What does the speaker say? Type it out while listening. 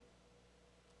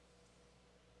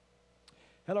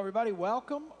Hello, everybody.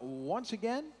 Welcome once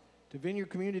again to Vineyard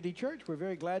Community Church. We're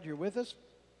very glad you're with us.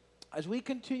 As we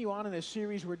continue on in a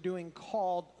series we're doing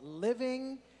called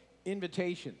Living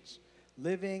Invitations.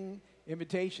 Living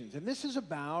Invitations. And this is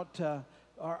about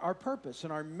our purpose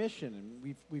and our mission.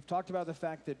 And we've talked about the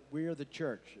fact that we're the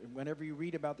church. And whenever you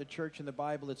read about the church in the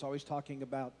Bible, it's always talking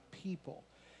about people.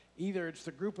 Either it's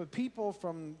the group of people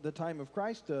from the time of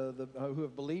Christ who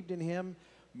have believed in him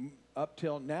up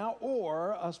till now,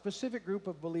 or a specific group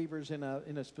of believers in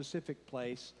a specific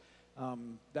place.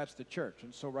 That's the church.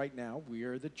 And so right now we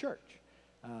are the church,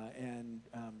 and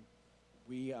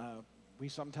we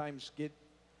sometimes get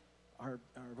our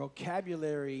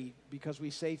vocabulary, because we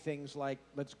say things like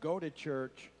 "let's go to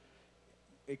church."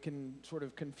 It can sort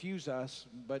of confuse us.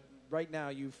 But right now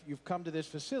you've come to this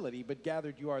facility, but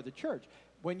gathered you are the church.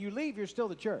 When you leave, you're still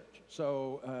the church.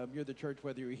 So you're the church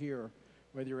whether you're here or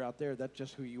whether you're out there. That's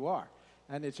just who you are.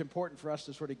 And it's important for us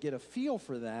to sort of get a feel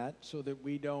for that so that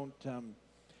we don't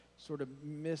sort of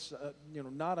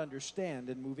not understand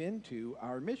and move into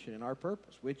our mission and our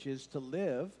purpose, which is to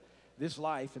live this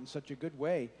life in such a good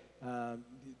way.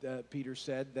 Peter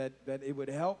said that it would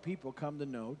help people come to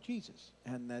know Jesus.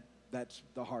 And that's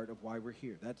the heart of why we're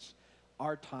here. That's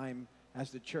our time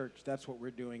as the church. That's what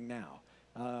we're doing now.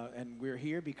 And we're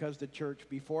here because the church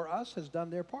before us has done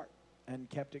their part and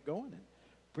kept it going and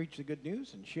preached the good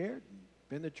news and shared and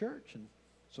been the church. And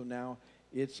so now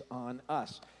it's on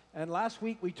us. And last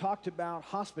week we talked about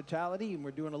hospitality, and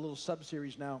we're doing a little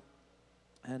sub-series now.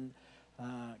 And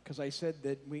because I said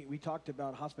that we talked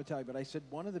about hospitality, but I said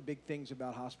one of the big things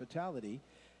about hospitality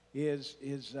is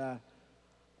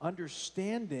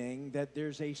understanding that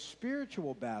there's a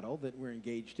spiritual battle that we're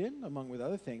engaged in, among with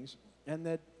other things. And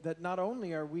that not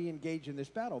only are we engaged in this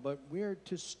battle, but we're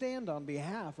to stand on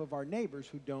behalf of our neighbors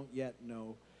who don't yet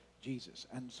know Jesus.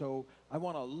 And so I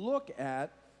want to look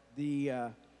at the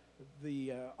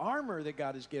armor that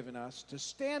God has given us to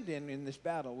stand in this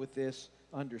battle with this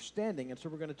understanding. And so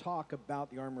we're going to talk about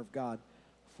the armor of God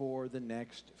for the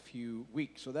next few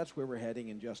weeks. So that's where we're heading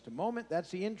in just a moment.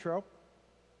 That's the intro.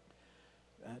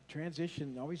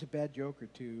 Transition, always a bad joke or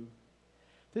two.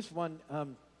 This one...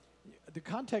 the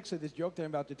context of this joke that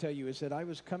I'm about to tell you is that I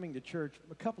was coming to church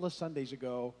a couple of Sundays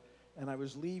ago, and I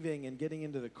was leaving and getting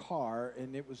into the car,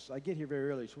 and I get here very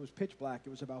early, so it was pitch black.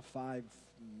 It was about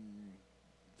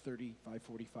 5:30,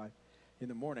 5:45 in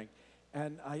the morning,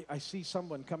 and I see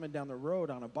someone coming down the road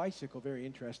on a bicycle, very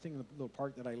interesting, in the little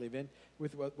park that I live in,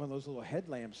 with one of those little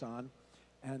headlamps on,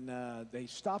 and they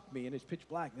stopped me, and it's pitch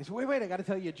black. And they said, wait, I got to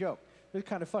tell you a joke. It was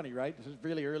kind of funny, right? This was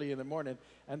really early in the morning,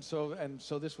 and so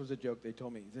this was a joke they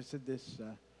told me. They said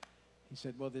he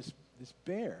said, well, this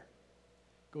bear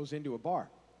goes into a bar,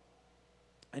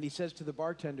 and he says to the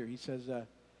bartender, he says,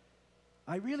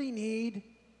 I really need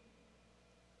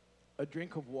a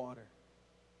drink of water.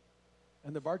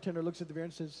 And the bartender looks at the bear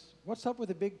and says, what's up with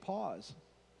the big paws?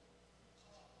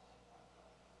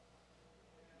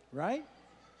 Right?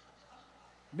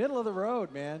 Middle of the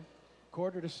road, man.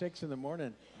 5:45 in the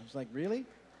morning. I was like, really?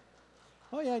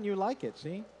 Oh, yeah, and you like it,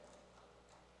 see?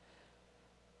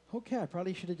 Okay, I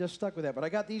probably should have just stuck with that. But I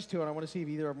got these two, and I want to see if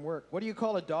either of them work. What do you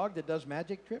call a dog that does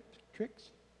magic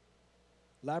tricks?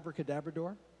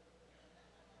 Labracadabrador?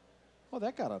 Oh,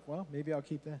 that got up. Well, maybe I'll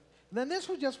keep that. And then this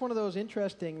was just one of those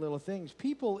interesting little things.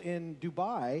 People in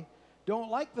Dubai don't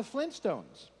like the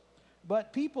Flintstones,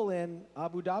 but people in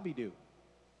Abu Dhabi do.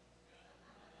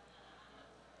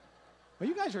 Well,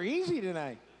 you guys are easy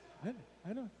tonight.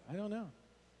 I don't know.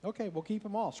 Okay, we'll keep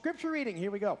them all. Scripture reading,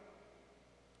 here we go.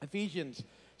 Ephesians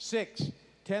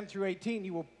 6:10 through 18.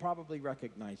 You will probably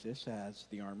recognize this as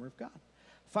the armor of God.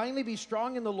 Finally, be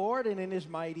strong in the Lord and in his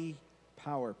mighty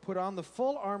power. Put on the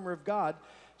full armor of God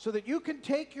so that you can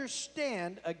take your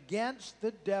stand against the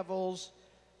devil's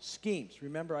schemes.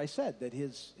 Remember, I said that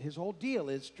his whole deal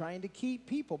is trying to keep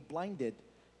people blinded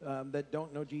that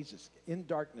don't know Jesus, in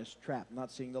darkness, trapped,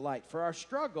 not seeing the light. For our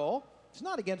struggle, it's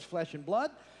not against flesh and blood,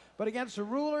 but against the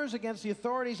rulers, against the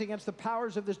authorities, against the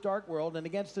powers of this dark world, and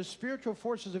against the spiritual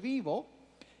forces of evil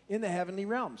in the heavenly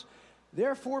realms.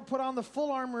 Therefore, put on the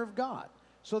full armor of God,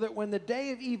 so that when the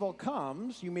day of evil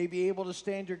comes, you may be able to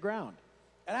stand your ground.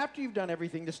 And after you've done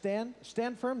everything to stand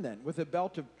firm then, with a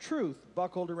belt of truth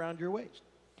buckled around your waist,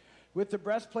 with the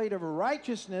breastplate of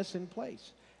righteousness in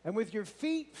place, and with your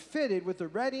feet fitted with the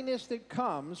readiness that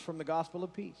comes from the gospel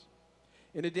of peace.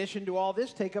 In addition to all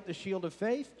this, take up the shield of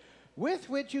faith, with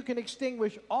which you can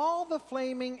extinguish all the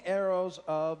flaming arrows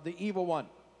of the evil one.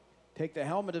 Take the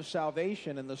helmet of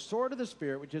salvation and the sword of the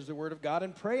Spirit, which is the word of God,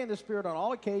 and pray in the Spirit on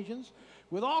all occasions,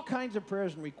 with all kinds of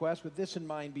prayers and requests. With this in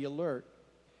mind, be alert,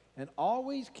 and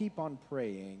always keep on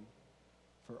praying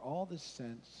for all the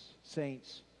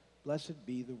saints, blessed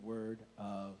be the word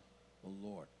of the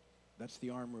Lord. That's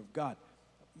the armor of God.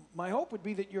 My hope would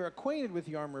be that you're acquainted with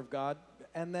the armor of God,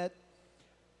 and that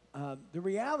the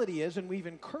reality is, and we've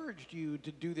encouraged you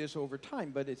to do this over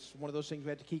time, but it's one of those things we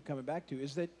have to keep coming back to,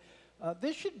 is that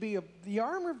the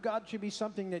armor of God should be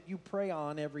something that you pray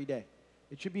on every day.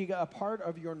 It should be a part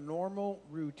of your normal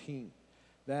routine.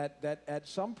 That at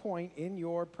some point in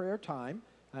your prayer time,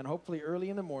 and hopefully early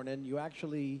in the morning, you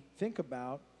actually think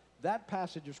about that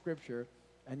passage of Scripture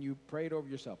and you pray it over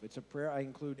yourself. It's a prayer I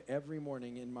include every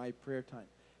morning in my prayer time.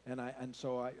 And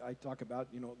so I talk about,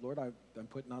 Lord, I'm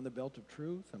putting on the belt of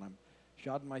truth, and I'm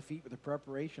shodding my feet with the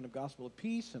preparation of gospel of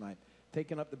peace, and I'm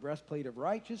taking up the breastplate of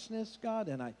righteousness, God,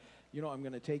 and I'm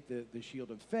going to take the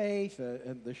shield of faith,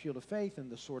 and the shield of faith,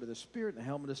 and the sword of the Spirit, and the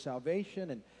helmet of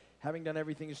salvation, and having done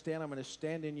everything to stand, I'm going to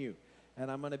stand in you, and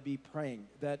I'm going to be praying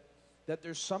that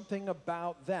there's something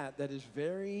about that is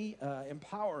very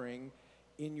empowering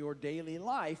in your daily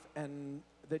life, and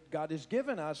that God has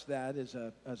given us that as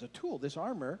a tool, this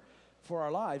armor for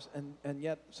our lives, and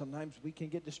yet sometimes we can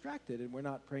get distracted and we're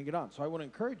not praying it on. So I want to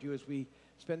encourage you as we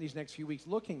spend these next few weeks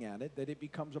looking at it, that it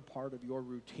becomes a part of your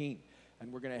routine,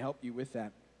 and we're going to help you with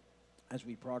that as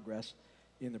we progress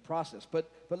in the process.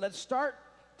 But let's start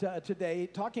today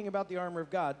talking about the armor of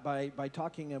God by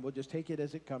talking, and we'll just take it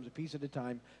as it comes, a piece at a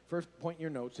time. First point in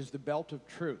your notes is the belt of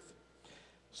truth.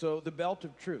 So the belt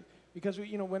of truth. Because,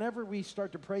 whenever we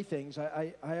start to pray things,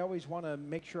 I always want to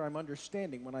make sure I'm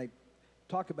understanding when I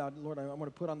talk about, Lord, I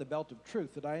want to put on the belt of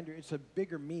truth, that it's a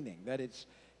bigger meaning, that it's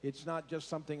not just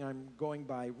something I'm going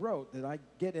by rote, that I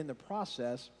get in the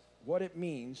process what it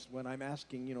means when I'm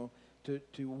asking,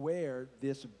 to wear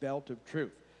this belt of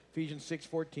truth. Ephesians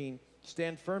 6:14,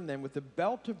 stand firm then with the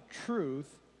belt of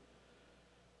truth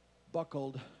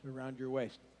buckled around your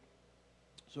waist.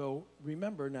 So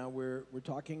remember now, we're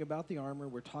talking about the armor,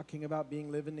 we're talking about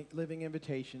being living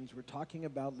invitations, we're talking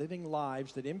about living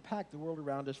lives that impact the world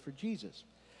around us for Jesus.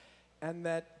 And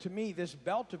that, to me, this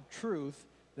belt of truth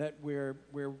that we're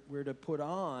to put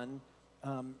on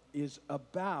is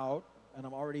about, and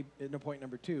I'm already into point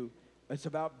number 2, it's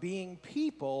about being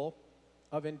people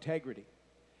of integrity.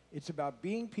 It's about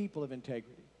being people of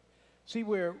integrity. See,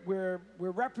 we're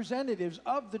representatives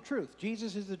of the truth.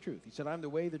 Jesus is the truth. He said, I'm the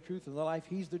way, the truth, and the life.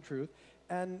 He's the truth.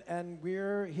 And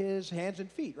we're his hands and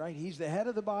feet, right? He's the head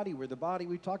of the body. We're the body.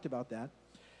 We've talked about that.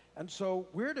 And so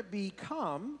we're to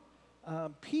become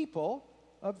people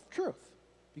of truth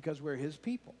because we're his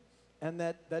people. And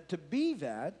that to be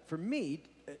that, for me,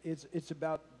 it's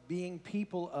about being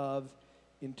people of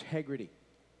integrity.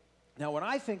 Now, when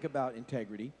I think about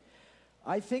integrity,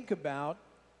 I think about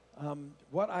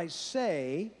what I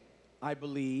say, I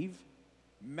believe,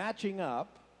 matching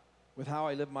up with how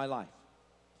I live my life.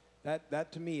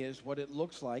 That to me is what it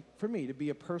looks like for me to be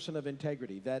a person of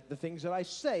integrity. That the things that I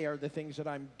say are the things that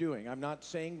I'm doing. I'm not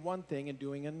saying one thing and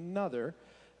doing another.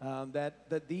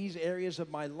 That these areas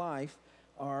of my life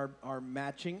are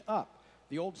matching up.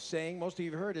 The old saying, most of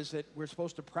you have heard, is that we're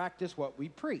supposed to practice what we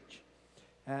preach.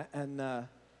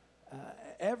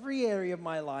 Every area of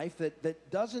my life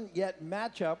that doesn't yet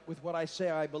match up with what I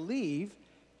say I believe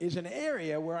is an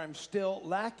area where I'm still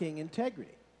lacking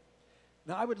integrity.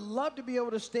 Now, I would love to be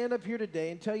able to stand up here today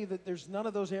and tell you that there's none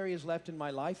of those areas left in my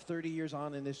life 30 years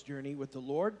on in this journey with the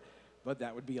Lord, but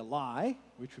that would be a lie,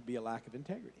 which would be a lack of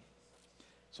integrity.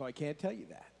 So I can't tell you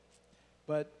that.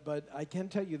 But I can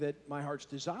tell you that my heart's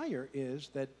desire is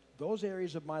that those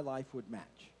areas of my life would match.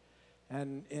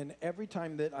 And every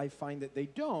time that I find that they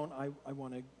don't, I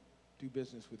want to do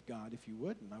business with God, if you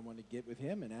would, and I want to get with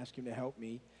him and ask him to help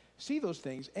me see those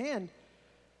things. And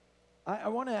I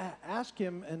want to ask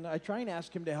him, and I try and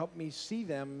ask him to help me see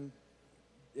them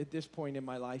at this point in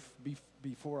my life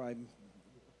before I'm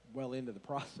well into the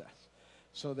process,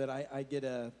 so that I get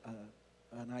an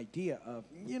idea of,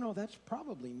 that's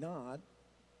probably not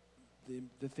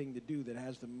the thing to do that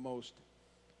has the most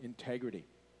integrity.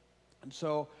 And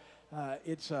so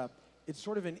it's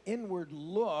sort of an inward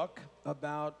look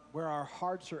about where our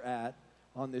hearts are at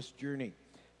on this journey.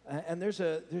 And there's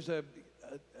an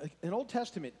Old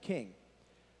Testament king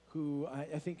who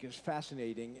I think is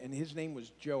fascinating, and his name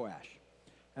was Joash.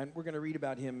 And we're going to read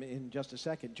about him in just a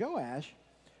second. Joash,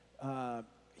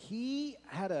 he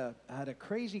had a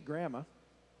crazy grandma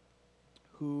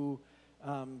who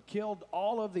killed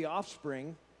all of the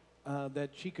offspring that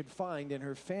she could find in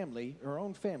her family, her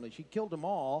own family. She killed them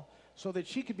all so that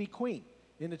she could be queen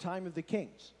in the time of the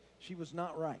kings. She was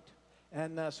not right.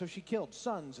 And so she killed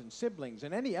sons and siblings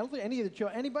and any of the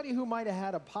children, anybody who might have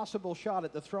had a possible shot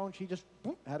at the throne, she just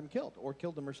had them killed or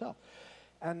killed them herself.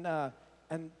 And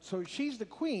so she's the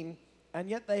queen, and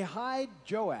yet they hide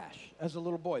Joash as a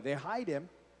little boy. They hide him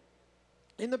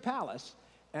in the palace,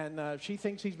 and she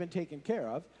thinks he's been taken care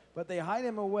of, but they hide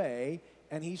him away,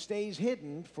 and he stays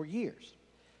hidden for years.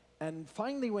 And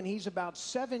finally, when he's about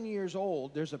 7 years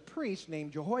old, there's a priest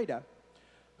named Jehoiada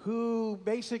who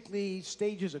basically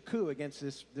stages a coup against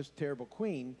this terrible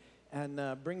queen and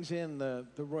brings in the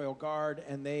royal guard,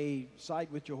 and they side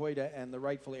with Jehoiada and the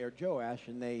rightful heir Joash,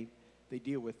 and they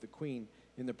deal with the queen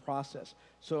in the process.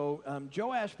 So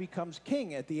Joash becomes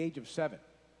king at the age of 7.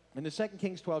 In the 2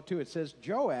 Kings 12:2, it says,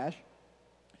 Joash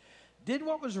did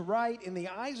what was right in the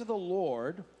eyes of the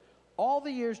Lord all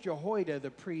the years Jehoiada the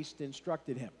priest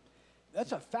instructed him.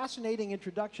 That's a fascinating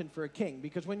introduction for a king,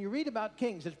 because when you read about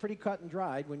kings, it's pretty cut and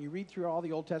dried. When you read through all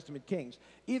the Old Testament kings,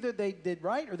 either they did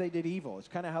right or they did evil. It's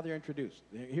kind of how they're introduced.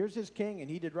 Here's this king, and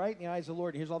he did right in the eyes of the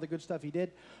Lord, and here's all the good stuff he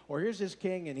did. Or here's this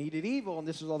king, and he did evil, and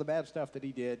this is all the bad stuff that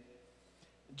he did.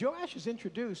 Joash is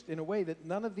introduced in a way that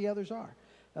none of the others are.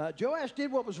 Joash did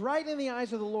what was right in the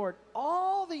eyes of the Lord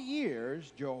all the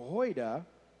years Jehoiada,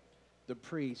 the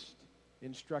priest,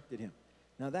 instructed him.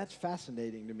 Now that's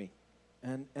fascinating to me.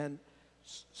 And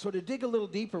so to dig a little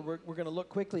deeper, we're going to look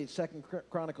quickly at 2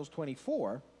 Chronicles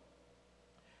 24,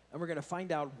 and we're going to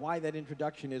find out why that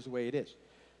introduction is the way it is.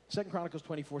 2 Chronicles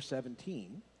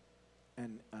 24:17,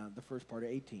 and the first part of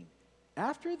 18.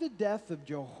 After the death of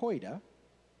Jehoiada,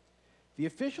 the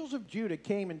officials of Judah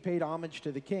came and paid homage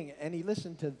to the king, and he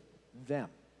listened to them.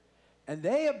 And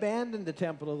they abandoned the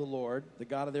temple of the Lord, the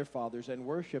God of their fathers, and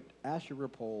worshipped Asherah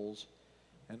poles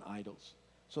and idols.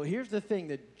 So here's the thing,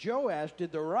 that Joash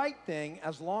did the right thing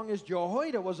as long as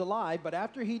Jehoiada was alive, but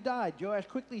after he died, Joash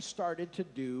quickly started to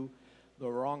do the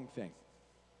wrong thing.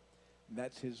 And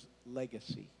that's his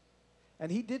legacy.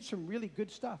 And he did some really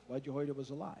good stuff while Jehoiada was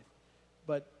alive.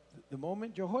 But the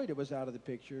moment Jehoiada was out of the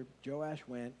picture, Joash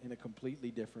went in a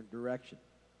completely different direction.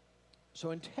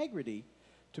 So integrity,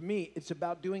 to me, it's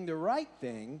about doing the right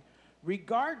thing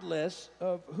regardless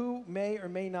of who may or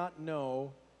may not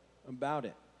know about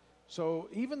it. So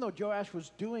even though Joash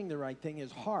was doing the right thing,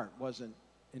 his heart wasn't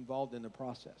involved in the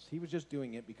process. He was just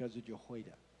doing it because of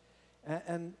Jehoiada.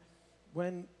 And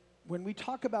when we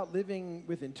talk about living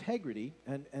with integrity,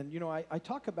 and you know, I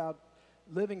talk about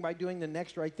living by doing the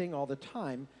next right thing all the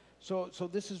time. So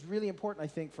this is really important, I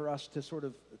think, for us to sort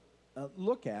of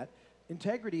look at.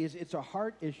 Integrity it's a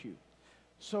heart issue.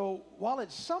 So while at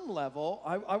some level,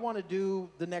 I want to do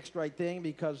the next right thing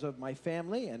because of my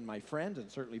family and my friends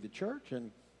and certainly the church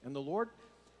and the Lord,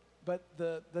 but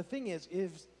the thing is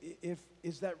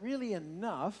that really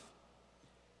enough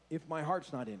if my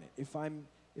heart's not in it? If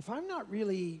I'm not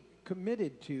really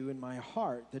committed to, in my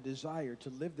heart, the desire to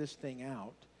live this thing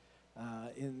out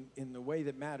in the way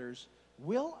that matters,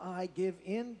 will I give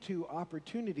in to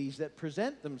opportunities that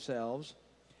present themselves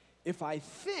if I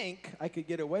think I could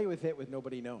get away with it with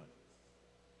nobody knowing?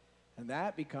 And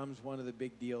that becomes one of the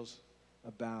big deals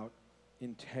about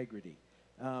integrity.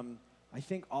 I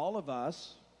think all of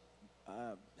us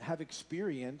have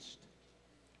experienced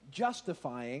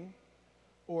justifying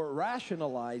or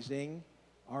rationalizing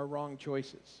our wrong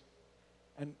choices.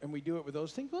 And we do it with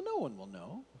those things. Well, no one will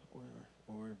know.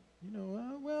 Or you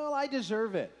know, well, I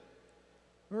deserve it.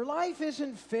 Or life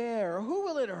isn't fair. Or who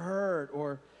will it hurt?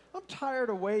 Or I'm tired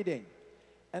of waiting.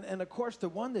 And of course, the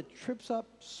one that trips up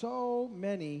so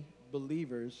many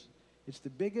believers, it's the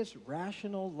biggest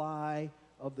rational lie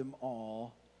of them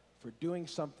all for doing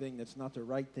something that's not the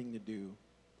right thing to do,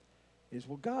 is,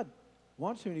 well, God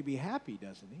wants me to be happy,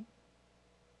 doesn't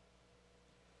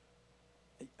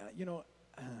he? You know,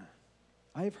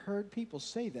 I've heard people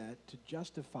say that to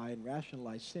justify and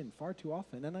rationalize sin far too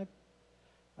often, and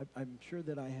I'm sure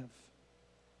that I have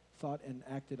thought and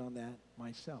acted on that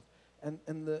myself.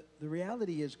 And the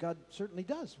reality is God certainly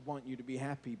does want you to be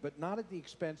happy, but not at the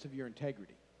expense of your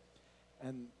integrity.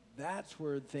 And that's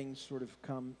where things sort of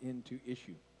come into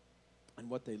issue and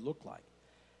what they look like.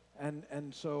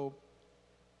 And so,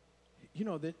 you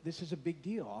know, this is a big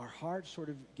deal. Our heart's sort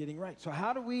of getting right. So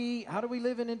how do we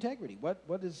live in integrity?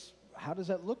 How does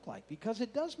that look like? Because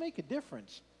it does make a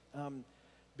difference.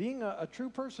 Being a true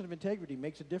person of integrity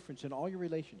makes a difference in all your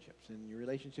relationships, in your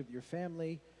relationship with your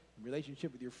family, in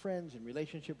relationship with your friends, in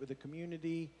relationship with the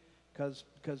community, because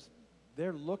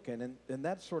they're looking. And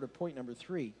that's sort of point number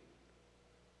 3,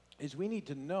 is we need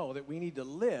to know that we need to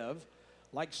live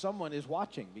like someone is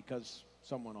watching, because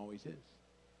someone always is.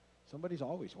 Somebody's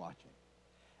always watching.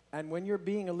 And when you're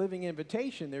being a living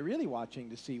invitation, they're really watching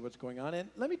to see what's going on. And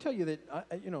let me tell you that,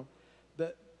 you know,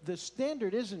 the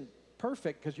standard isn't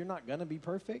perfect, because you're not going to be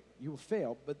perfect. You will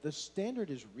fail. But the standard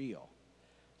is real.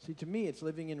 See, to me, it's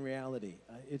living in reality.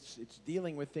 It's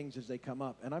dealing with things as they come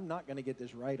up. And I'm not going to get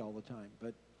this right all the time,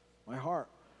 but my heart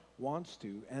wants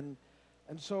to. And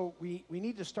so we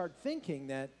need to start thinking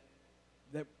that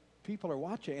people are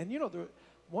watching. And,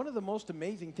 one of the most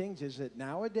amazing things is that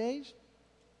nowadays,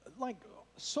 like,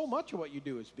 so much of what you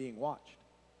do is being watched.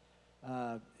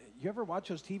 You ever watch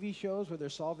those TV shows where they're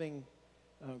solving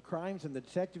crimes and the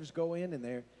detectives go in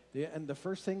and and the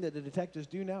first thing that the detectives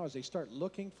do now is they start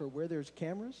looking for where there's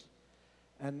cameras,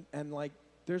 and like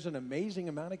there's an amazing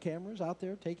amount of cameras out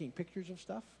there taking pictures of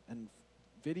stuff and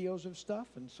videos of stuff,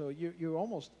 and so you're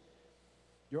almost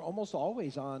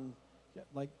always on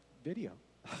like video.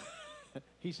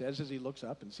 He says as he looks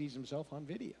up and sees himself on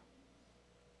video.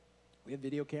 We have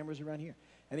video cameras around here.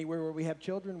 Anywhere where we have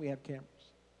children, we have cameras.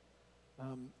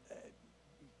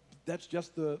 That's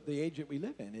just the age that we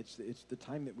live in. It's the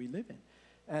time that we live in.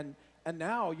 And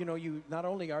now, you not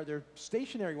only are there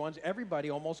stationary ones, everybody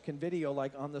almost can video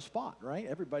like on the spot, right?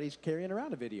 Everybody's carrying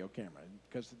around a video camera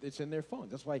because it's in their phone.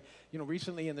 That's why,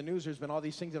 recently in the news there's been all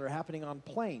these things that are happening on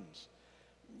planes.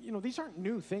 These aren't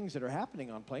new things that are happening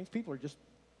on planes. People are just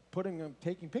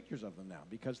taking pictures of them now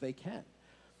because they can.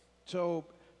 So,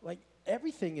 like,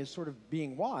 everything is sort of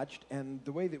being watched, and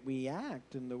the way that we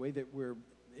act and the way that we're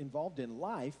involved in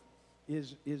life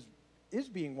is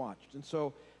being watched. And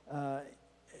so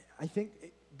I think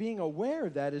being aware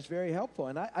of that is very helpful.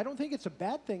 And I don't think it's a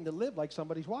bad thing to live like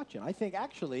somebody's watching. I think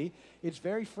actually it's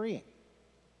very freeing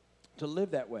to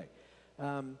live that way.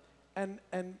 And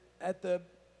at the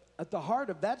heart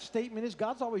of that statement is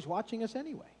God's always watching us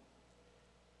anyway.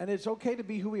 And it's okay to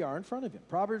be who we are in front of him.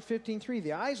 Proverbs 15:3,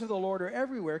 the eyes of the Lord are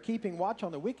everywhere, keeping watch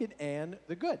on the wicked and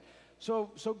the good.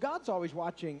 So God's always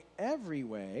watching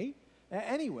anyway.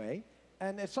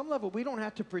 And at some level, we don't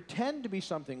have to pretend to be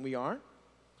something we aren't.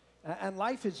 And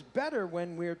life is better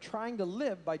when we're trying to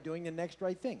live by doing the next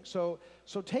right thing. So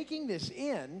taking this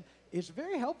in is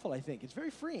very helpful, I think. It's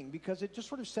very freeing because it just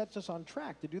sort of sets us on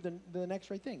track to do the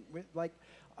next right thing. Like,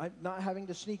 not having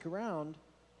to sneak around.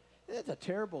 It's a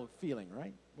terrible feeling,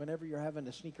 right? Whenever you're having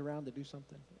to sneak around to do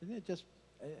something. Isn't it just,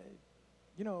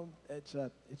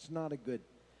 it's not a good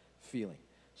feeling.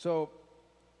 So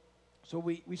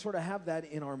we sort of have that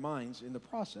in our minds in the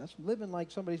process, living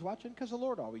like somebody's watching, because the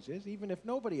Lord always is. Even if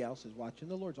nobody else is watching,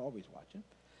 the Lord's always watching.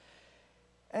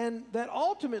 And that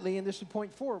ultimately, and this is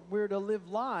point 4, we're to live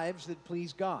lives that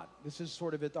please God. This is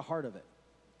sort of at the heart of it.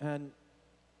 And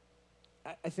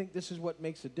I think this is what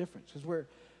makes a difference, because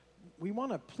we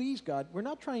want to please God. We're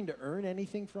not trying to earn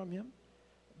anything from him,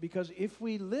 because if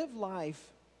we live life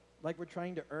like we're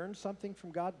trying to earn something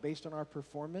from God based on our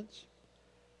performance,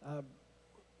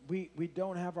 we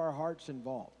don't have our hearts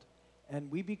involved. And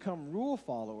we become rule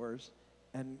followers,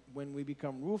 and when we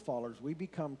become rule followers, we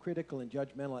become critical and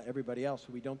judgmental of everybody else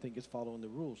who we don't think is following the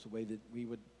rules the way that we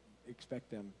would expect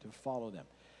them to follow them.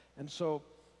 And so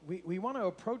we want to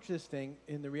approach this thing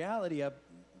in the reality of,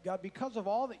 God, because of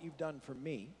all that you've done for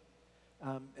me,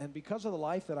 and because of the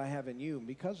life that I have in you, and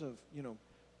because of,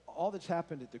 all that's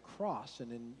happened at the cross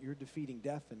and in your defeating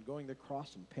death and going to the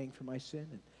cross and paying for my sin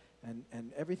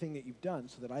and everything that you've done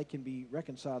so that I can be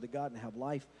reconciled to God and have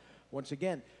life once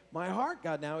again. My heart,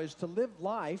 God, now is to live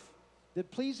life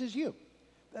that pleases you.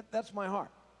 That's my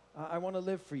heart. I want to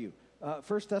live for you.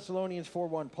 1 Thessalonians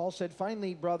 4:1, Paul said,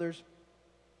 finally, brothers,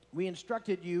 we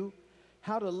instructed you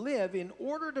how to live in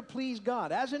order to please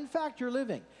God, as in fact you're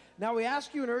living. Now we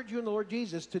ask you and urge you in the Lord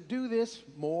Jesus to do this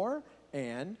more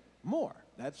and more.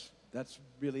 That's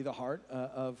really the heart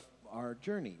of our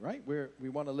journey, right? We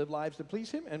want to live lives that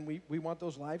please him, and we want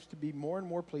those lives to be more and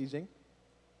more pleasing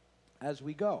as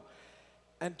we go.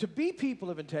 And to be people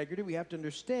of integrity, we have to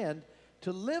understand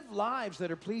to live lives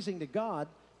that are pleasing to God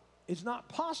is not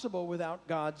possible without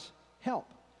God's help.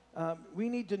 We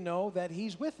need to know that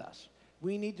he's with us.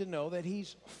 We need to know that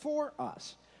he's for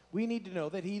us. We need to know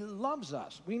that he loves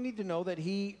us. We need to know that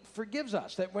he forgives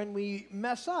us, that when we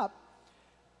mess up,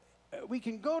 we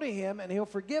can go to him and he'll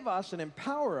forgive us and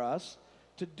empower us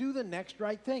to do the next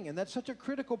right thing. And that's such a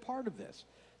critical part of this.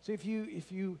 So if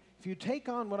you take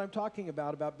on what I'm talking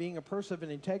about being a person of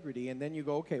integrity, and then you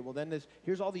go, okay, well then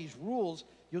here's all these rules,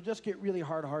 you'll just get really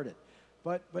hard-hearted.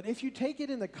 But if you take it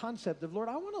in the concept of, Lord,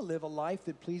 I want to live a life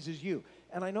that pleases you.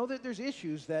 And I know that there's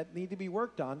issues that need to be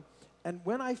worked on. And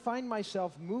when I find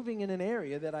myself moving in an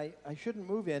area that I shouldn't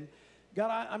move in,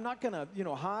 God, I'm not going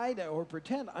to, hide or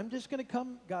pretend. I'm just going to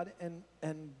come, God,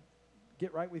 and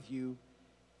get right with you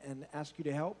and ask you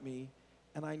to help me.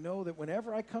 And I know that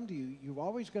whenever I come to you, you're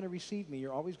always going to receive me,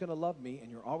 you're always going to love me,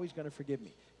 and you're always going to forgive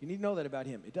me. You need to know that about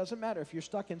him. It doesn't matter if you're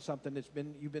stuck in something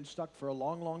you've been stuck for a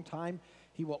long, long time,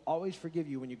 He will always forgive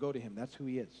you when you go to him. That's who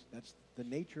he is. That's the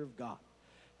nature of God.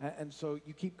 And so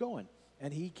you keep going,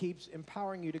 and he keeps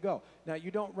empowering you to go. Now,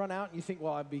 you don't run out and you think,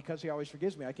 well, because he always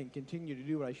forgives me, I can continue to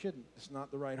do what I shouldn't. It's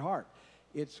not the right heart.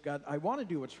 It's God, I want to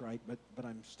do what's right, but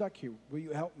I'm stuck here. Will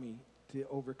you help me to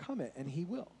overcome it? And he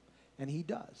will, and he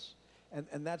does.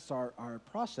 And that's our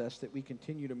process that we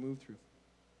continue to move through.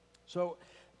 So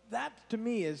that, to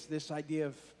me, is this idea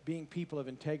of being people of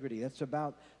integrity. That's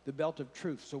about the belt of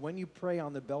truth. So when you pray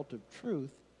on the belt of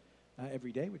truth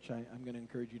every day, which I'm going to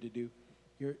encourage you to do,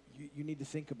 you need to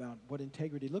think about what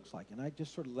integrity looks like. And I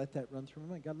just sort of let that run through my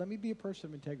mind. God, let me be a person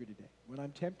of integrity today. When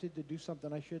I'm tempted to do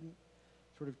something I shouldn't,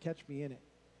 sort of catch me in it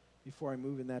before I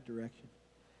move in that direction.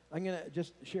 I'm going to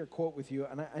just share a quote with you.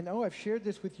 And I know I've shared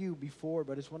this with you before,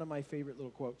 but it's one of my favorite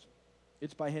little quotes.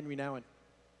 It's by Henry Nouwen.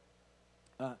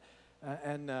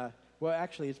 Well,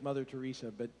 actually, it's Mother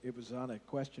Teresa, but it was on a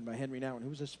question by Henry Nouwen, who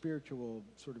was a spiritual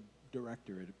sort of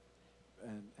director.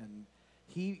 And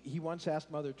he once asked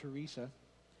Mother Teresa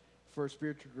for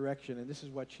spiritual direction, and this is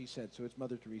what she said. So it's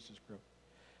Mother Teresa's quote.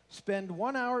 Spend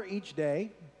 1 hour each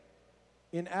day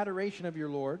in adoration of your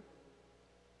Lord,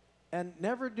 and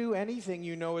never do anything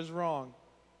you know is wrong.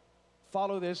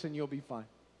 Follow this and you'll be fine.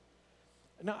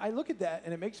 Now, I look at that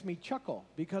and it makes me chuckle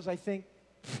because I think,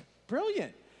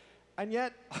 brilliant. And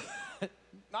yet,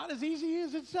 not as easy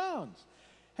as it sounds.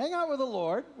 Hang out with the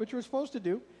Lord, which we're supposed to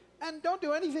do, and don't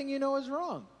do anything you know is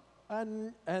wrong.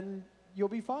 And you'll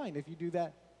be fine if you do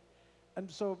that. And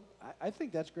so I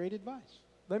think that's great advice.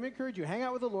 Let me encourage you, hang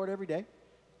out with the Lord every day,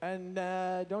 and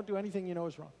don't do anything you know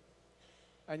is wrong.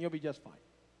 And you'll be just fine.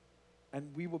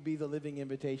 And we will be the living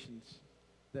invitations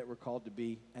that we're called to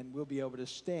be, and we'll be able to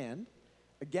stand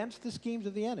against the schemes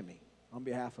of the enemy on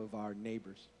behalf of our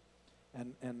neighbors.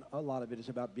 And a lot of it is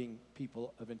about being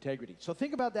people of integrity. So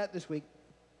think about that this week,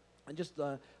 and just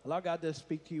allow God to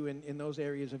speak to you in those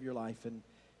areas of your life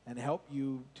and help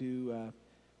you to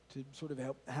sort of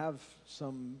have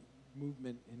some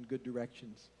movement in good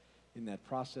directions in that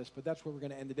process. But that's where we're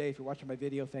going to end today. If you're watching my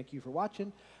video, thank you for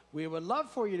watching. We would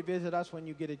love for you to visit us when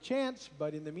you get a chance,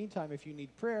 but in the meantime, if you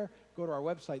need prayer, go to our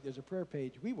website. There's a prayer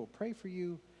page. We will pray for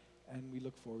you, and we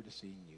look forward to seeing you.